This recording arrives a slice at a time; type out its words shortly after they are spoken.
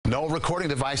No recording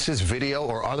devices, video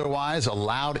or otherwise,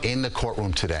 allowed in the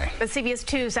courtroom today. But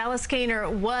CBS2's Alice Gaynor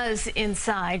was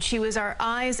inside. She was our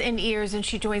eyes and ears, and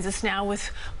she joins us now with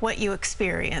what you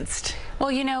experienced.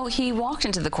 Well, you know, he walked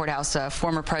into the courthouse,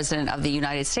 former president of the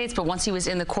United States, but once he was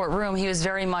in the courtroom, he was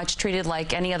very much treated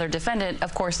like any other defendant,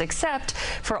 of course, except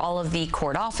for all of the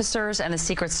court officers and the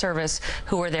Secret Service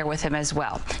who were there with him as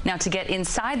well. Now, to get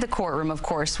inside the courtroom, of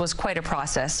course, was quite a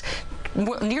process.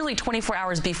 Nearly 24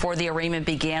 hours before the arraignment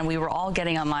began, we were all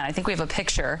getting online. I think we have a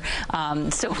picture.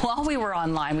 So while we were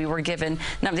online, we were given,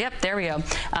 yep, there we go,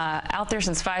 out there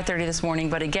since 5:30 this morning.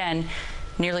 But again,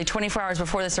 nearly 24 hours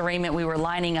before this arraignment, we were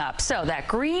lining up. So that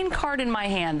green card in my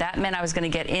hand, that meant I was going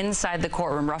to get inside the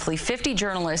courtroom. Roughly 50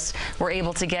 journalists were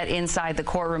able to get inside the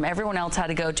courtroom. Everyone else had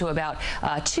to go to about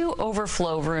 2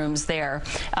 overflow rooms there.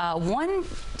 One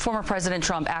former President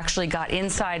Trump actually got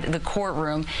inside the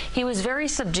courtroom. He was very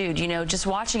subdued. You know, just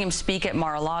watching him speak at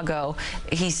Mar-a-Lago,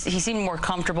 he seemed more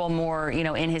comfortable, more, you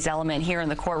know, in his element. Here in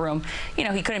the courtroom, you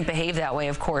know, he couldn't behave that way,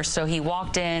 of course. So he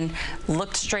walked in,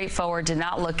 looked straight forward, did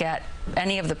not look at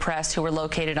any of the press who were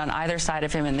located on either side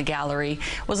of him in the gallery,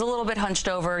 was a little bit hunched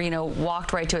over, you know,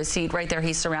 walked right to his seat. Right there,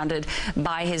 he's surrounded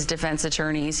by his defense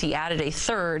attorneys. He added a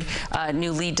third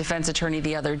new lead defense attorney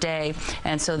the other day,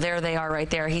 and so there they are right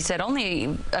there. He said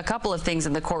only a couple of things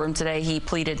in the courtroom today. He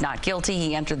pleaded not guilty.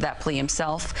 He entered that plea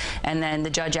himself, and then the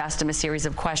judge asked him a series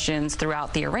of questions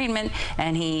throughout the arraignment,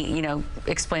 and he, you know,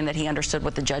 explained that he understood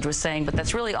what the judge was saying, but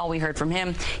that's really all we heard from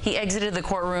him. He exited the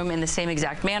courtroom in the same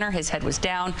exact manner. His head was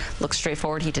down, looked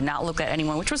straightforward. He did not look at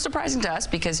anyone, which was surprising to us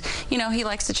because, you know, he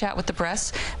likes to chat with the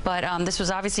press. But this was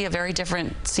obviously a very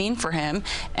different scene for him.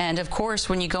 And of course,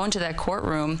 when you go into that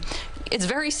courtroom, it's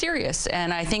very serious.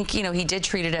 And I think, you know, he did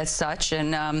treat it as such.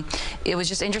 And it was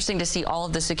just interesting to see all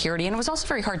of the security. And it was also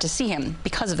very hard to see him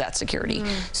because of that security.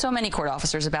 So many court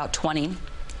officers, about 20.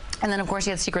 And then, of course, you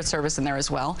had Secret Service in there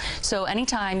as well. So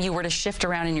anytime you were to shift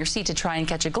around in your seat to try and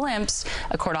catch a glimpse,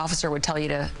 a court officer would tell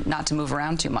you not to move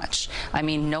around too much. I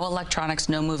mean, no electronics,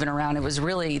 no moving around. It was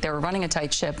really, they were running a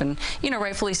tight ship, and, you know,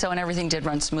 rightfully so, and everything did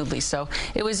run smoothly. So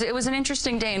it was an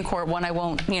interesting day in court, one I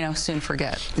won't, you know, soon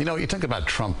forget. You know, you think about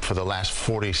Trump for the last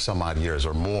 40-some-odd years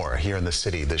or more here in the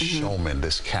city, this showman,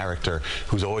 this character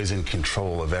who's always in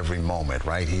control of every moment,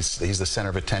 right? He's the center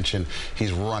of attention.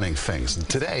 He's running things. And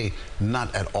today,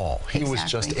 not at all. He was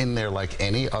just in there like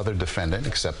any other defendant,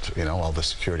 except, you know, all the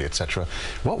security, etc.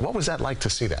 What was that like to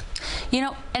see that? You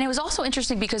know, and it was also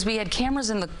interesting because we had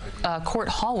cameras in the court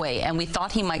hallway, and we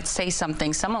thought he might say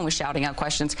something. Someone was shouting out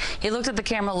questions. He looked at the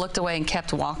camera, looked away, and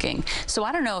kept walking. So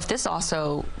I don't know if this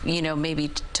also, you know, maybe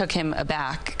took him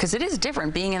aback, because it is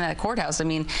different being in that courthouse. I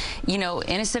mean, you know,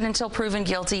 innocent until proven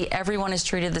guilty. Everyone is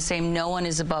treated the same. No one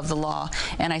is above the law.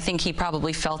 And I think he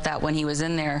probably felt that when he was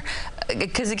in there.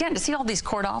 Because, again, to see all these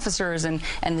court officers and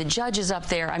the judges up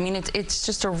there, I mean, it's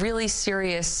just a really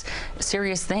serious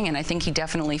thing, and I think he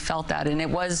definitely felt that, and it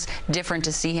was different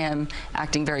to see him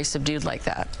acting very subdued like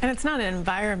that. And it's not an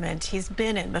environment he's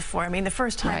been in before. I mean, the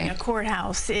first time in a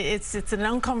courthouse, it's an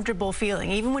uncomfortable feeling,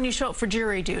 even when you show up for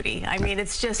jury duty. I mean,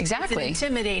 it's just it's an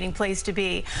intimidating place to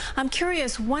be. I'm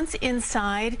curious, once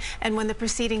inside and when the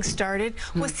proceedings started,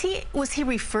 was he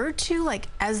referred to like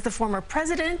as the former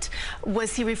president?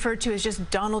 Was he referred to as just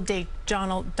Donald J.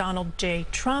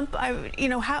 Trump? You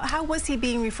know, how was he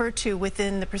being referred to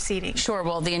within the proceedings? Sure.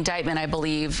 Well, the indictment, I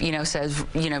believe, you know, says,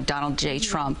 you know, Donald J.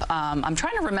 Trump. I'm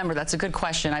trying to remember. That's a good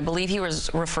question. I believe he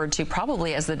was referred to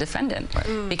probably as the defendant,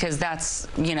 because that's,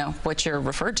 you know, what you're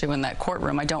referred to in that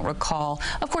courtroom. I don't recall.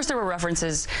 Of course, there were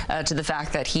references to the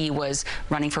fact that he was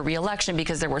running for re-election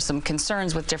because there were some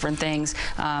concerns with different things.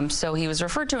 So he was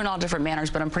referred to in all different manners,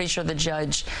 but I'm pretty sure the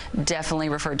judge definitely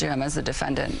referred to him as the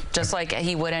defendant, just like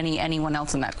he would anyone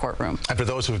else in that courtroom. And for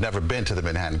those who've never been to the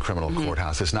Manhattan Criminal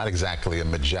Courthouse, it's not exactly a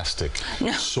majestic,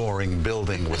 soaring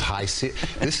building with high seat.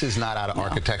 This is not out of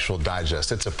Architectural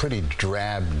Digest. It's a pretty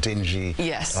drab, dingy,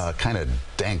 kind of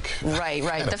dank.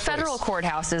 Right. The federal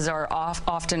courthouses are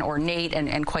often ornate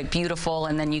and quite beautiful,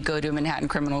 and then you go to Manhattan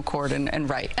Criminal Court and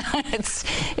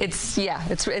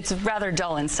it's rather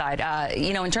dull inside.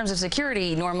 You know, in terms of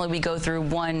security, normally we go through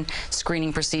one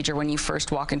screening procedure when you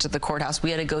first walk into the courthouse.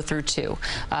 We had to go through 2.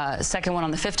 Second one on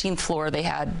the 15th floor,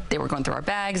 they were going through our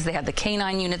bags. They had the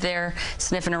canine unit there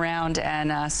sniffing around,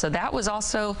 and so that was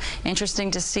also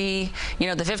interesting to see. You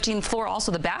know, the 15th floor,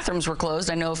 also the bathrooms were closed.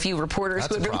 I know a few reporters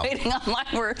who had been waiting online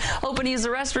were hoping to use the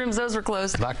restrooms. Those were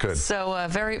closed. Not good. So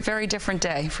very, very different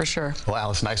day for sure. Well,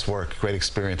 Alice, nice work. Great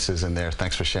experiences in there.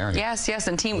 Thanks for sharing. Yes,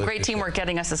 and great teamwork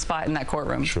getting us a spot in that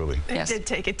courtroom. Truly. It did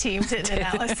take a team, didn't it,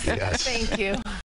 Alice? Yes. Thank you.